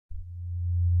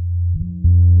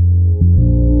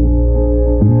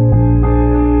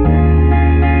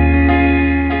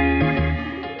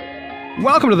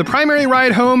welcome to the Primary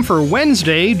Ride Home for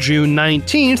Wednesday, June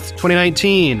 19th,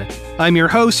 2019. I'm your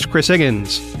host, Chris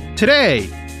Higgins. Today,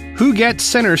 who gets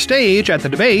center stage at the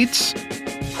debates?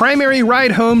 Primary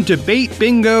Ride Home debate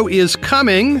bingo is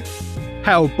coming.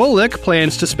 How Bullock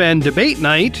plans to spend debate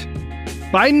night.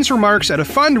 Biden's remarks at a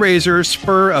fundraiser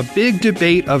spur a big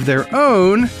debate of their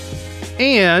own.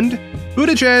 And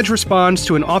Buttigieg responds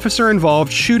to an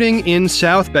officer-involved shooting in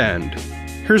South Bend.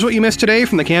 Here's what you missed today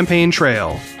from the campaign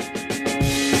trail.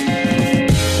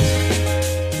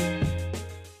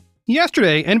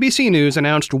 Yesterday, NBC News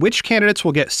announced which candidates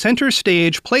will get center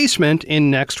stage placement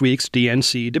in next week's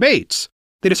DNC debates.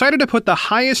 They decided to put the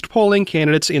highest polling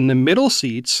candidates in the middle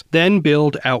seats, then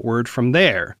build outward from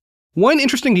there. One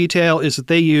interesting detail is that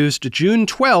they used June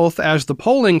 12th as the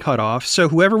polling cutoff, so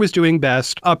whoever was doing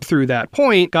best up through that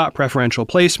point got preferential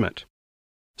placement.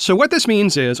 So what this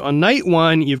means is, on night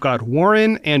one, you've got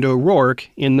Warren and O'Rourke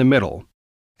in the middle.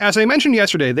 As I mentioned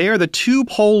yesterday, they are the two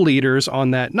poll leaders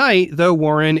on that night, though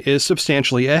Warren is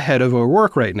substantially ahead of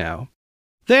O'Rourke right now.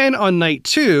 Then on night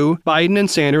two, Biden and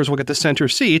Sanders will get the center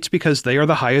seats because they are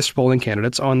the highest polling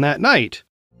candidates on that night.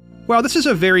 While this is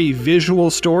a very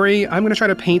visual story, I'm going to try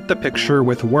to paint the picture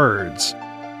with words.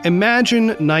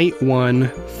 Imagine night one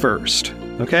first,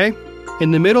 okay? In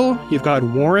the middle, you've got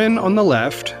Warren on the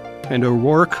left and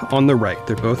O'Rourke on the right.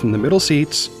 They're both in the middle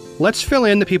seats. Let's fill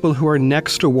in the people who are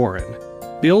next to Warren.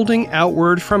 Building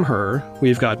outward from her,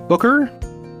 we've got Booker,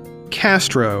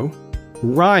 Castro,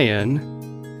 Ryan,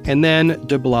 and then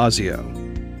de Blasio.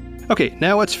 Okay,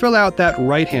 now let's fill out that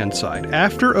right-hand side.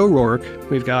 After O'Rourke,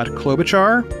 we've got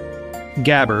Klobuchar,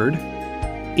 Gabbard,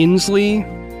 Inslee,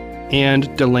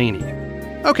 and Delaney.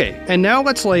 Okay, and now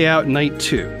let's lay out night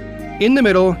two. In the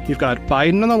middle, you've got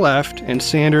Biden on the left and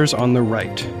Sanders on the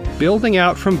right. Building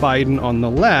out from Biden on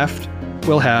the left,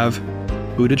 we'll have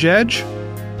Buttigieg,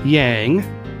 Yang,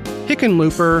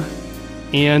 Hickenlooper,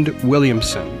 and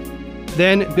Williamson.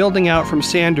 Then, building out from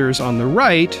Sanders on the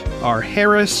right are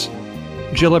Harris,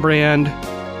 Gillibrand,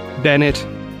 Bennett,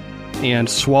 and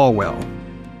Swalwell.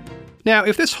 Now,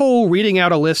 if this whole reading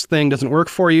out a list thing doesn't work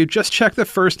for you, just check the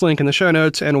first link in the show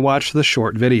notes and watch the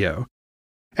short video.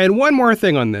 And one more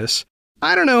thing on this.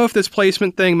 I don't know if this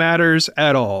placement thing matters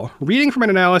at all. Reading from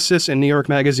an analysis in New York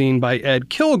Magazine by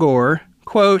Ed Kilgore,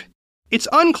 quote, "It's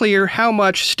unclear how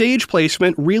much stage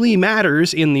placement really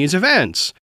matters in these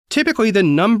events. Typically, the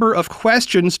number of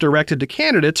questions directed to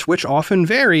candidates, which often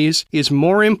varies, is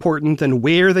more important than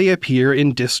where they appear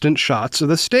in distant shots of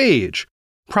the stage.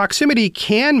 Proximity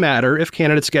can matter if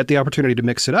candidates get the opportunity to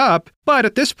mix it up, but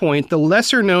at this point, the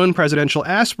lesser-known presidential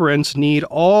aspirants need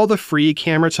all the free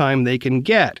camera time they can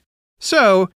get.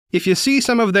 So, if you see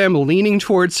some of them leaning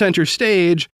towards center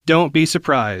stage, don't be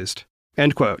surprised."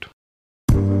 End quote.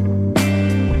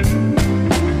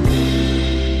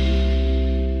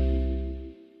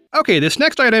 Okay, this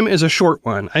next item is a short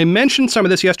one. I mentioned some of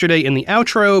this yesterday in the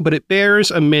outro, but it bears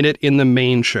a minute in the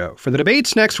main show. For the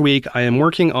debates next week, I am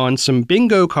working on some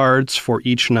bingo cards for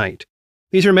each night.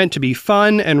 These are meant to be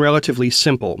fun and relatively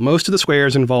simple. Most of the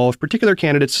squares involve particular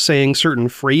candidates saying certain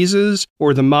phrases,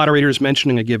 or the moderators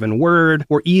mentioning a given word,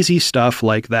 or easy stuff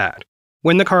like that.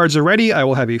 When the cards are ready, I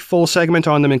will have a full segment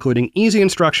on them, including easy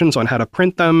instructions on how to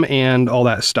print them and all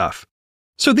that stuff.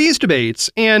 So these debates,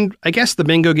 and I guess the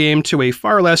bingo game to a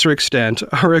far lesser extent,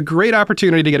 are a great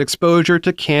opportunity to get exposure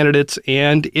to candidates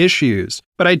and issues.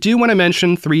 But I do want to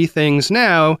mention three things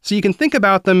now so you can think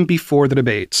about them before the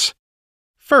debates.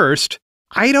 First,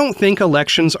 I don't think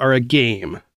elections are a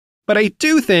game. But I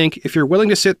do think if you're willing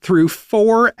to sit through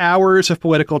 4 hours of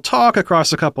political talk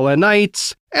across a couple of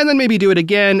nights, and then maybe do it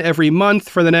again every month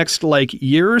for the next,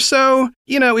 year or so,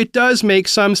 it does make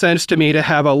some sense to me to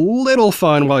have a little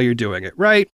fun while you're doing it,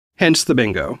 right? Hence the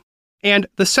bingo. And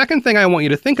the second thing I want you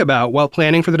to think about while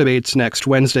planning for the debates next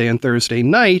Wednesday and Thursday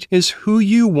night is who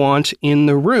you want in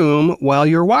the room while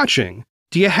you're watching.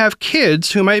 Do you have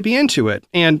kids who might be into it,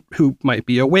 and who might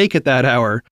be awake at that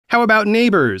hour? How about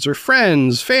neighbors or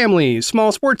friends, family,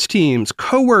 small sports teams,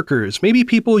 coworkers, maybe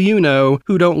people you know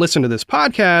who don't listen to this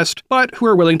podcast, but who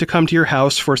are willing to come to your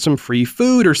house for some free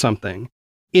food or something?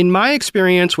 In my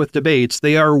experience with debates,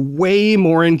 they are way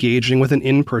more engaging with an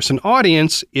in-person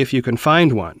audience if you can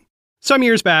find one. Some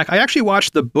years back, I actually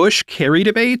watched the Bush-Kerry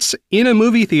debates in a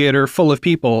movie theater full of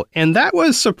people, and that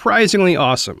was surprisingly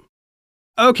awesome.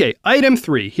 Okay, item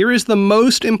 3. Here is the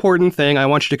most important thing I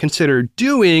want you to consider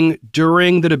doing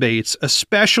during the debates,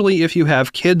 especially if you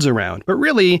have kids around. But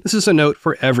really, this is a note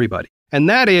for everybody. And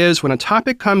that is, when a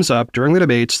topic comes up during the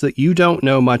debates that you don't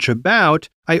know much about,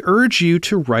 I urge you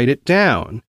to write it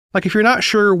down. Like if you're not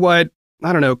sure what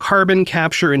carbon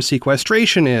capture and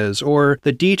sequestration is, or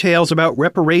the details about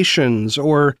reparations,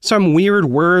 or some weird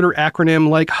word or acronym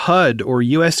like HUD or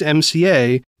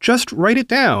USMCA, just write it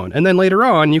down, and then later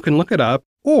on you can look it up,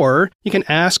 or you can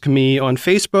ask me on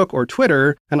Facebook or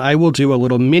Twitter, and I will do a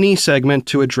little mini segment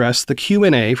to address the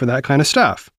Q&A for that kind of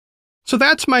stuff. So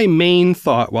that's my main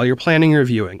thought while you're planning your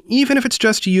viewing, even if it's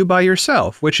just you by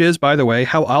yourself, which is, by the way,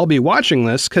 how I'll be watching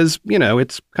this, because,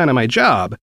 it's kind of my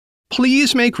job.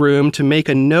 Please make room to make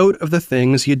a note of the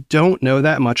things you don't know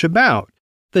that much about.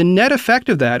 The net effect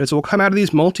of that is we'll come out of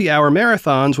these multi-hour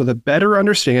marathons with a better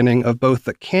understanding of both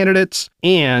the candidates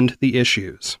and the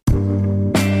issues.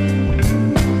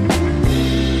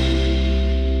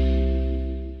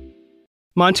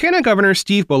 Montana Governor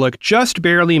Steve Bullock just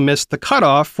barely missed the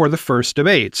cutoff for the first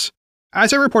debates.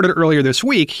 As I reported earlier this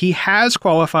week, he has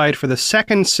qualified for the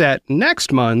second set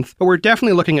next month, but we're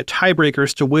definitely looking at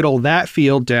tiebreakers to whittle that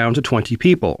field down to 20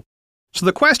 people. So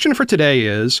the question for today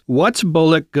is, what's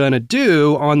Bullock gonna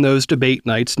do on those debate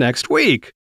nights next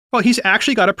week? Well, he's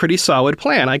actually got a pretty solid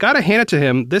plan. I gotta hand it to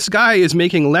him, this guy is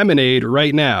making lemonade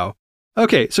right now.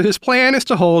 Okay, so his plan is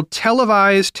to hold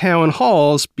televised town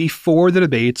halls before the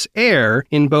debates air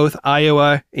in both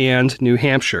Iowa and New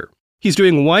Hampshire. He's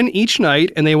doing one each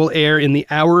night, and they will air in the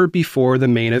hour before the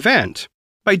main event.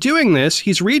 By doing this,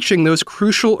 he's reaching those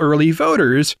crucial early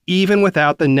voters, even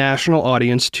without the national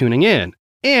audience tuning in.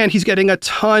 And he's getting a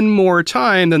ton more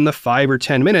time than the 5 or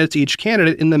 10 minutes each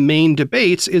candidate in the main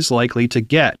debates is likely to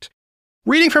get.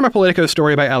 Reading from a Politico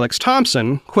story by Alex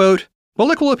Thompson, quote,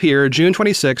 Bullock will appear June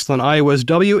 26th on Iowa's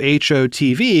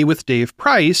WHO-TV with Dave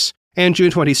Price, and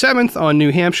June 27th on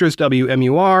New Hampshire's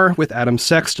WMUR with Adam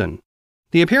Sexton.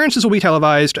 The appearances will be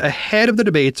televised ahead of the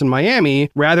debates in Miami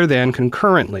rather than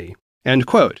concurrently. End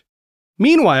quote.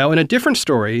 Meanwhile, in a different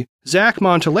story, Zach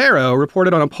Montellaro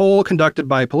reported on a poll conducted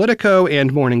by Politico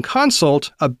and Morning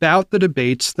Consult about the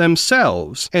debates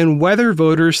themselves and whether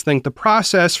voters think the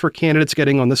process for candidates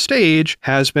getting on the stage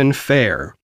has been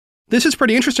fair. This is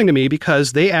pretty interesting to me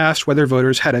because they asked whether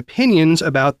voters had opinions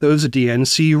about those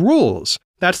DNC rules.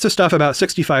 That's the stuff about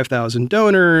 65,000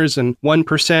 donors and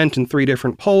 1% in 3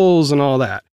 different polls and all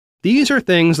that. These are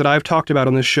things that I've talked about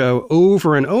on this show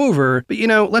over and over, but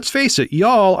let's face it,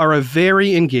 y'all are a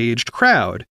very engaged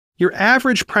crowd. Your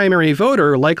average primary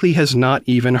voter likely has not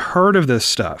even heard of this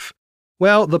stuff.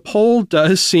 Well, the poll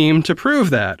does seem to prove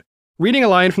that. Reading a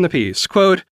line from the piece,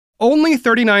 quote, only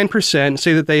 39%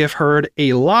 say that they have heard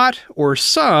a lot or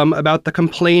some about the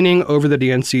complaining over the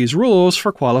DNC's rules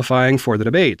for qualifying for the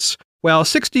debates, while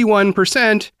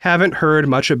 61% haven't heard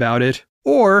much about it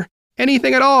or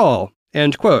anything at all,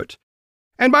 end quote.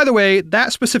 And by the way,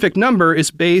 that specific number is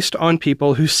based on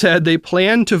people who said they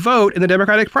plan to vote in the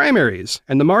Democratic primaries,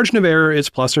 and the margin of error is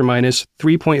plus or minus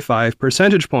 3.5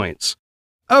 percentage points.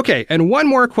 Okay, and one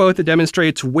more quote that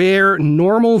demonstrates where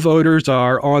normal voters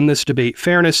are on this debate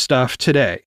fairness stuff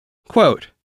today. Quote,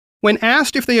 when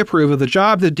asked if they approve of the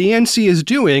job the DNC is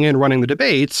doing in running the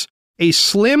debates, a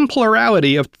slim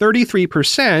plurality of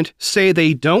 33% say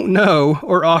they don't know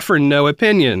or offer no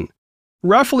opinion.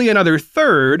 Roughly another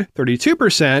third,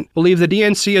 32%, believe the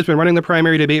DNC has been running the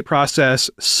primary debate process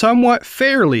somewhat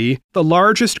fairly, the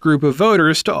largest group of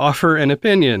voters to offer an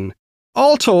opinion.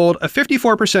 All told, a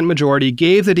 54% majority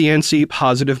gave the DNC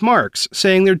positive marks,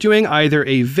 saying they're doing either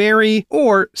a very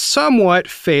or somewhat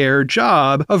fair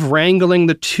job of wrangling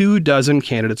the 24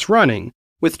 candidates running,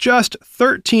 with just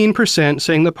 13%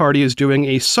 saying the party is doing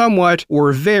a somewhat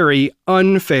or very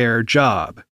unfair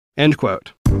job. End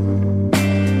quote.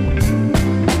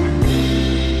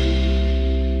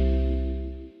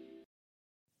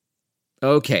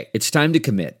 Okay, it's time to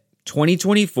commit.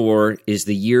 2024 is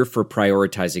the year for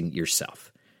prioritizing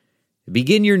yourself.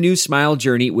 Begin your new smile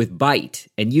journey with Byte,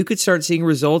 and you could start seeing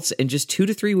results in just 2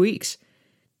 to 3 weeks.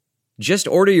 Just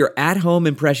order your at-home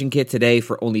impression kit today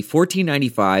for only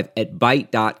 $14.95 at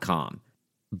Byte.com.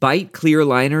 Byte clear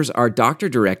liners are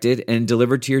doctor-directed and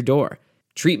delivered to your door.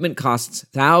 Treatment costs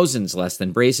thousands less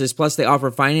than braces, plus they offer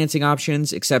financing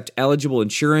options, accept eligible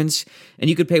insurance, and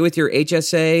you could pay with your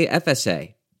HSA,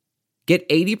 FSA. Get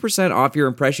 80% off your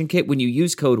impression kit when you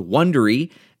use code WONDERY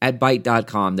at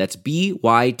Byte.com. That's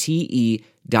BYTE.com.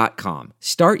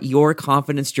 Start your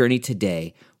confidence journey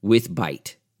today with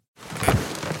Byte.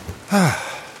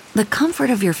 The comfort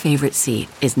of your favorite seat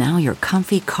is now your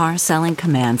comfy car selling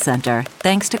command center,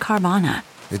 thanks to Carvana.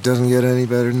 It doesn't get any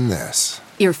better than this.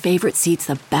 Your favorite seat's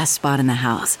the best spot in the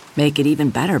house. Make it even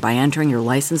better by entering your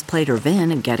license plate or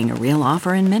VIN and getting a real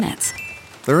offer in minutes.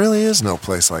 There really is no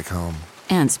place like home.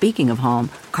 And speaking of home,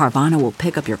 Carvana will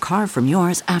pick up your car from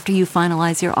yours after you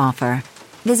finalize your offer.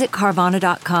 Visit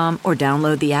Carvana.com or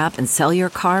download the app and sell your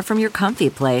car from your comfy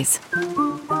place.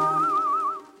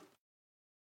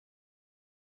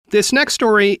 This next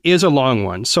story is a long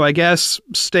one, so I guess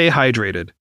stay hydrated.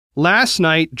 Last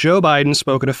night, Joe Biden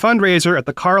spoke at a fundraiser at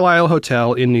the Carlyle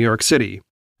Hotel in New York City.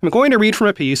 I'm going to read from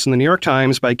a piece in the New York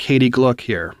Times by Katie Gluck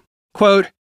here. Quote,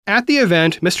 "At the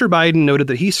event, Mr. Biden noted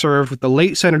that he served with the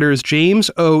late Senators James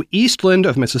O. Eastland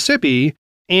of Mississippi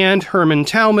and Herman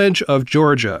Talmadge of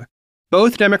Georgia,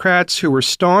 both Democrats who were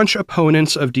staunch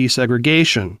opponents of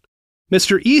desegregation.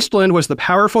 Mr. Eastland was the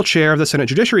powerful chair of the Senate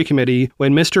Judiciary Committee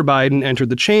when Mr. Biden entered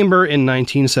the chamber in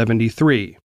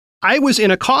 1973. I was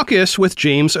in a caucus with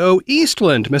James O.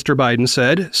 Eastland," Mr. Biden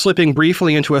said, slipping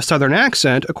briefly into a Southern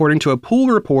accent according to a pool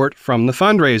report from the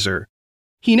fundraiser.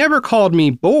 "He never called me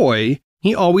boy,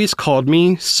 he always called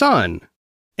me son."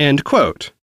 End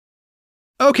quote.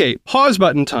 Okay, pause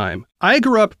button time. I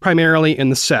grew up primarily in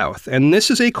the South, and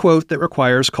this is a quote that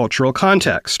requires cultural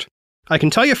context. I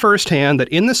can tell you firsthand that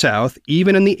in the South,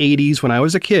 even in the 80s when I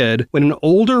was a kid, when an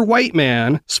older white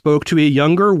man spoke to a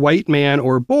younger white man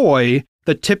or boy,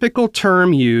 the typical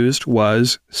term used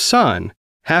was son.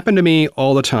 Happened to me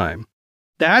all the time.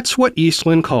 That's what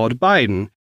Eastland called Biden,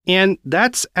 and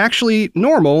that's actually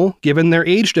normal given their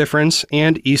age difference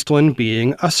and Eastland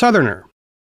being a Southerner.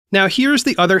 Now here's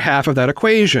the other half of that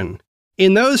equation.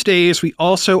 In those days, we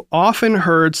also often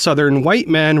heard Southern white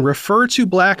men refer to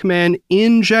black men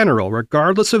in general,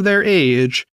 regardless of their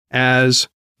age, as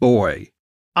boy.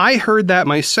 I heard that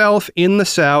myself in the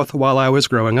South while I was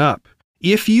growing up.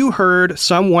 If you heard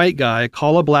some white guy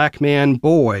call a black man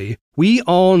boy, we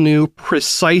all knew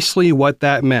precisely what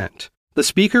that meant. The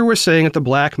speaker was saying that the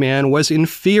black man was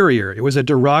inferior. It was a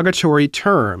derogatory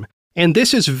term. And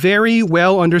this is very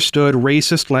well understood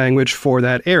racist language for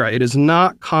that era. It is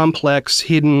not complex,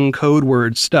 hidden code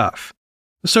word stuff.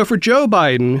 So for Joe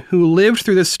Biden, who lived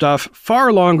through this stuff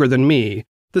far longer than me,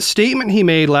 the statement he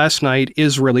made last night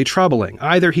is really troubling.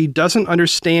 Either he doesn't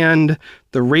understand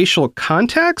the racial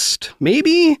context,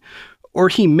 maybe, or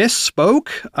he misspoke,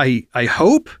 I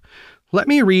hope. Let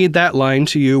me read that line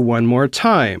to you one more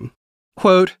time.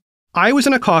 Quote, "I was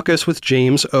in a caucus with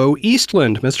James O.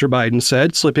 Eastland," Mr. Biden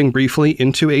said, slipping briefly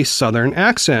into a Southern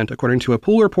accent, according to a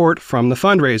pool report from the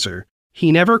fundraiser.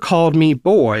 "He never called me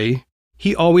boy,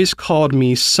 he always called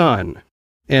me son."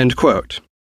 End quote.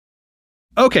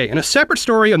 Okay, in a separate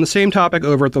story on the same topic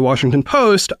over at the Washington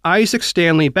Post, Isaac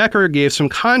Stanley Becker gave some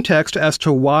context as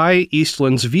to why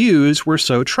Eastland's views were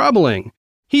so troubling.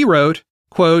 He wrote,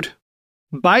 quote,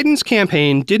 "Biden's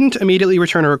campaign didn't immediately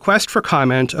return a request for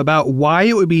comment about why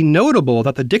it would be notable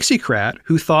that the Dixiecrat,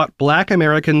 who thought black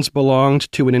Americans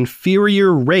belonged to an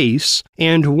inferior race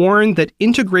and warned that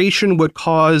integration would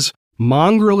cause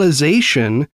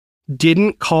mongrelization,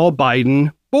 didn't call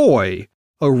Biden boy,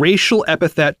 a racial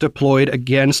epithet deployed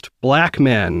against black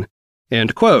men."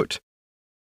 End quote.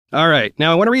 All right,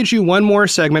 now I want to read you one more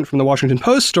segment from the Washington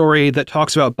Post story that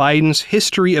talks about Biden's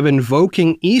history of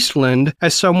invoking Eastland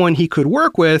as someone he could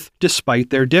work with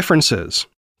despite their differences.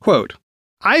 Quote,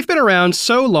 "I've been around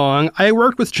so long, I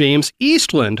worked with James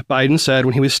Eastland," Biden said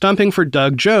when he was stumping for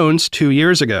Doug Jones 2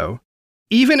 years ago.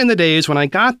 "Even in the days when I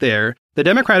got there, the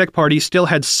Democratic Party still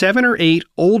had 7 or 8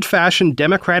 old-fashioned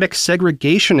Democratic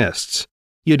segregationists.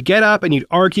 You'd get up and you'd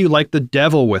argue like the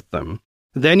devil with them.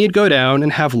 Then you'd go down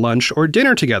and have lunch or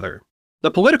dinner together.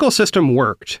 The political system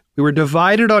worked. We were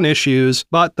divided on issues,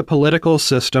 but the political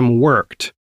system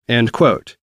worked." End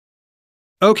quote.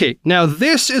 Okay, now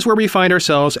this is where we find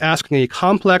ourselves asking a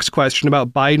complex question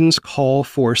about Biden's call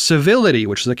for civility,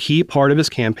 which is a key part of his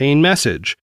campaign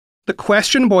message. The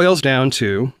question boils down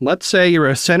to, let's say you're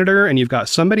a senator and you've got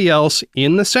somebody else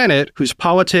in the Senate whose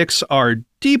politics are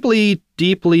deeply,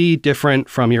 deeply different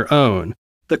from your own.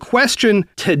 The question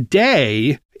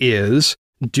today is,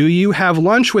 do you have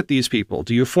lunch with these people?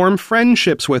 Do you form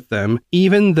friendships with them,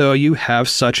 even though you have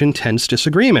such intense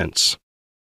disagreements?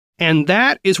 And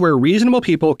that is where reasonable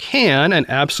people can, and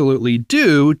absolutely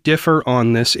do, differ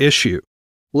on this issue.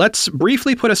 Let's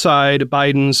briefly put aside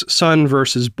Biden's son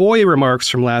versus boy remarks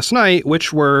from last night,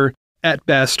 which were, at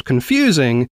best,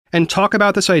 confusing, and talk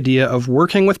about this idea of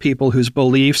working with people whose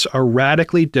beliefs are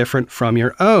radically different from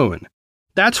your own.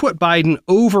 That's what Biden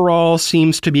overall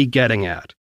seems to be getting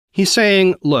at. He's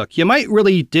saying, look, you might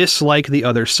really dislike the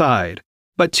other side,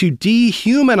 but to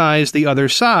dehumanize the other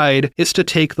side is to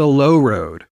take the low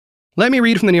road. Let me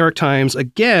read from the New York Times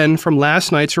again from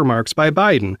last night's remarks by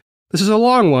Biden. This is a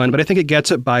long one, but I think it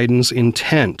gets at Biden's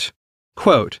intent.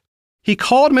 Quote, "He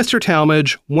called Mr.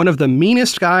 Talmadge one of the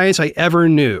meanest guys I ever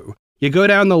knew. You go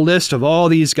down the list of all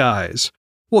these guys.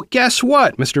 Well, guess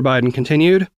what, Mr. Biden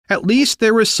continued. At least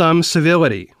there was some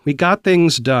civility. We got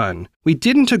things done. We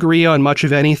didn't agree on much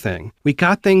of anything. We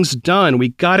got things done. We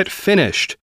got it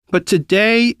finished. But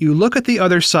today, you look at the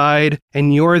other side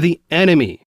and you're the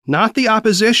enemy. Not the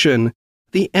opposition,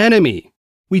 the enemy.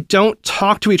 We don't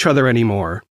talk to each other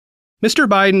anymore. Mr.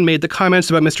 Biden made the comments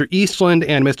about Mr. Eastland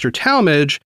and Mr.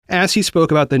 Talmadge as he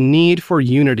spoke about the need for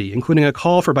unity, including a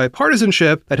call for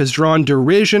bipartisanship that has drawn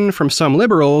derision from some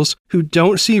liberals who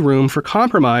don't see room for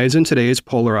compromise in today's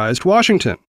polarized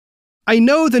Washington. I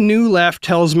know the new left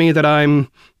tells me that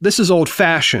this is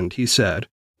old-fashioned, he said.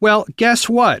 Well, guess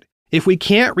what? If we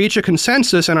can't reach a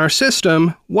consensus in our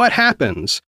system, what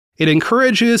happens? It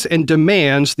encourages and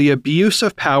demands the abuse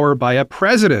of power by a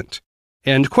president.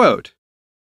 End quote.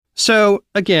 So,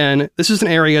 again, this is an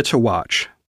area to watch.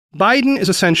 Biden is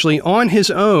essentially on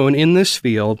his own in this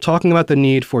field, talking about the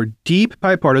need for deep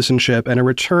bipartisanship and a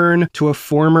return to a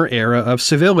former era of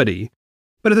civility.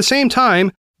 But at the same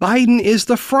time, Biden is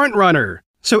the frontrunner.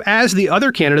 So as the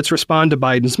other candidates respond to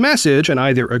Biden's message and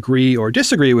either agree or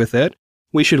disagree with it,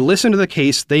 we should listen to the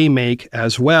case they make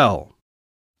as well.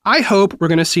 I hope we're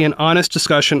going to see an honest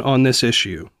discussion on this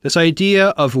issue, this idea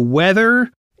of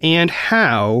whether and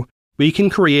how we can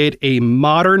create a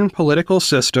modern political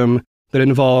system that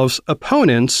involves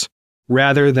opponents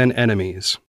rather than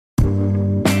enemies.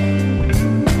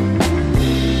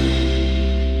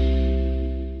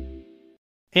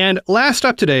 And last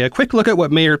up today, a quick look at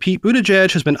what Mayor Pete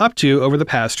Buttigieg has been up to over the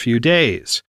past few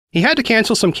days. He had to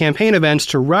cancel some campaign events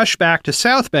to rush back to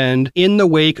South Bend in the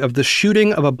wake of the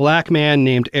shooting of a black man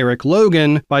named Eric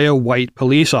Logan by a white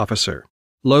police officer.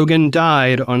 Logan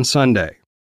died on Sunday.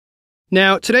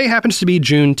 Now, today happens to be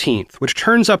Juneteenth, which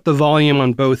turns up the volume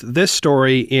on both this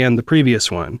story and the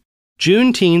previous one.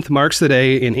 Juneteenth marks the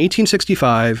day in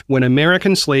 1865 when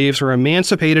American slaves were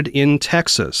emancipated in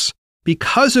Texas.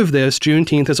 Because of this,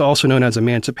 Juneteenth is also known as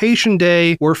Emancipation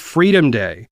Day or Freedom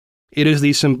Day. It is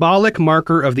the symbolic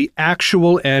marker of the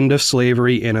actual end of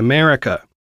slavery in America.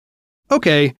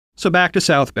 Okay, so back to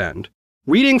South Bend.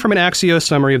 Reading from an Axios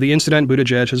summary of the incident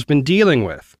Buttigieg has been dealing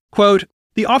with. Quote,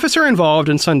 the officer involved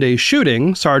in Sunday's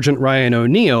shooting, Sergeant Ryan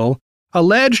O'Neill,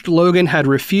 alleged Logan had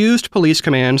refused police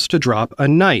commands to drop a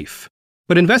knife.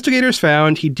 But investigators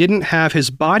found he didn't have his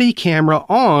body camera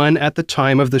on at the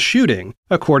time of the shooting,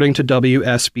 according to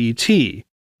WSBT.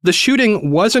 The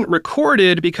shooting wasn't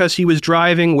recorded because he was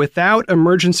driving without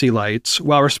emergency lights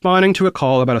while responding to a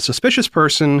call about a suspicious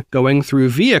person going through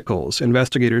vehicles,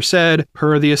 investigators said,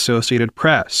 per the Associated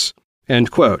Press.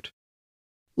 End quote.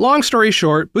 Long story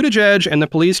short, Buttigieg and the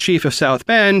police chief of South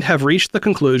Bend have reached the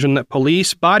conclusion that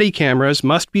police body cameras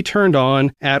must be turned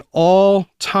on at all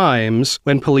times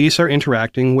when police are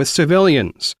interacting with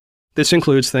civilians. This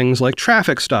includes things like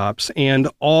traffic stops and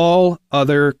all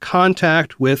other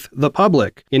contact with the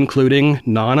public, including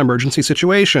non-emergency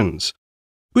situations.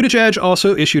 Buttigieg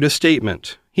also issued a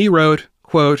statement. He wrote,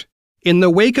 quote, in the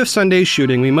wake of Sunday's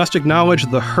shooting, we must acknowledge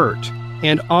the hurt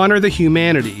and honor the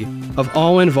humanity of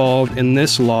all involved in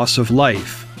this loss of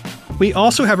life. We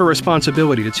also have a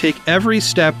responsibility to take every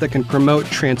step that can promote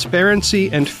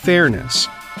transparency and fairness,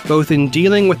 both in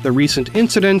dealing with the recent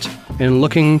incident and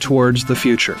looking towards the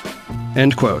future.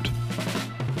 End quote.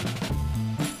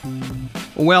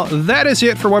 Well, that is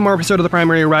it for one more episode of The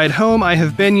Primary Ride Home. I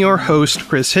have been your host,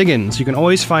 Chris Higgins. You can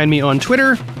always find me on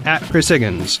Twitter,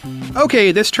 @ChrisHiggins.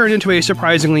 Okay, this turned into a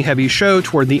surprisingly heavy show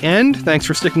toward the end. Thanks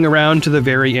for sticking around to the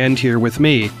very end here with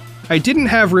me. I didn't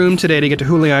have room today to get to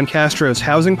Julian Castro's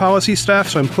housing policy stuff,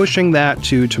 so I'm pushing that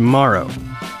to tomorrow.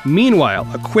 Meanwhile,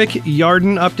 a quick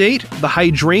Yarden update. The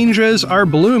hydrangeas are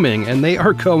blooming, and they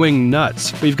are going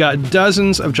nuts. We've got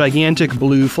dozens of gigantic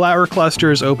blue flower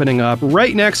clusters opening up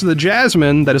right next to the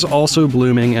jasmine that is also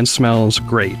blooming and smells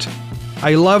great.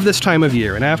 I love this time of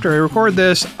year, and after I record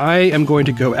this, I am going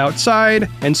to go outside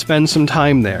and spend some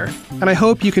time there. And I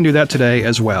hope you can do that today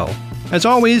as well. As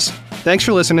always, thanks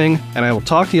for listening, and I will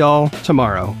talk to y'all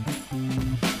tomorrow.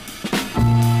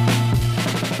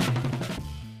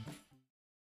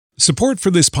 Support for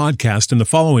this podcast and the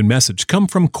following message come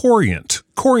from Corient.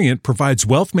 Corient provides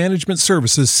wealth management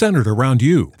services centered around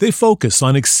you. They focus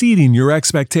on exceeding your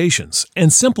expectations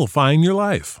and simplifying your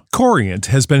life. Corient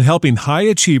has been helping high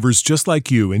achievers just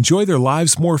like you enjoy their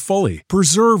lives more fully,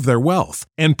 preserve their wealth,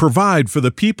 and provide for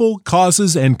the people,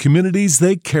 causes, and communities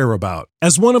they care about.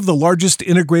 As one of the largest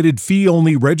integrated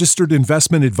fee-only registered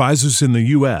investment advisors in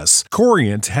the U.S.,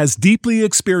 Corient has deeply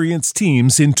experienced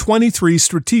teams in 23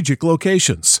 strategic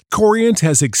locations. Corient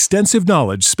has extensive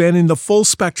knowledge spanning the full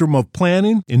spectrum of plan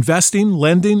planning, investing,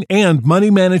 lending, and money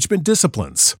management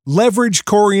disciplines. Leverage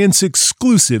Corient's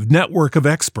exclusive network of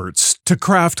experts to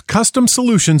craft custom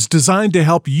solutions designed to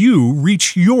help you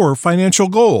reach your financial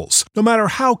goals, no matter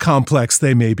how complex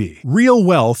they may be. Real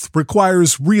wealth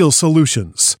requires real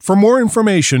solutions. For more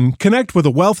information, connect with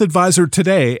a wealth advisor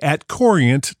today at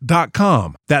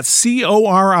Corient.com. That's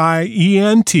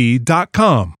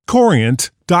Corient.com.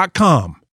 Corient.com.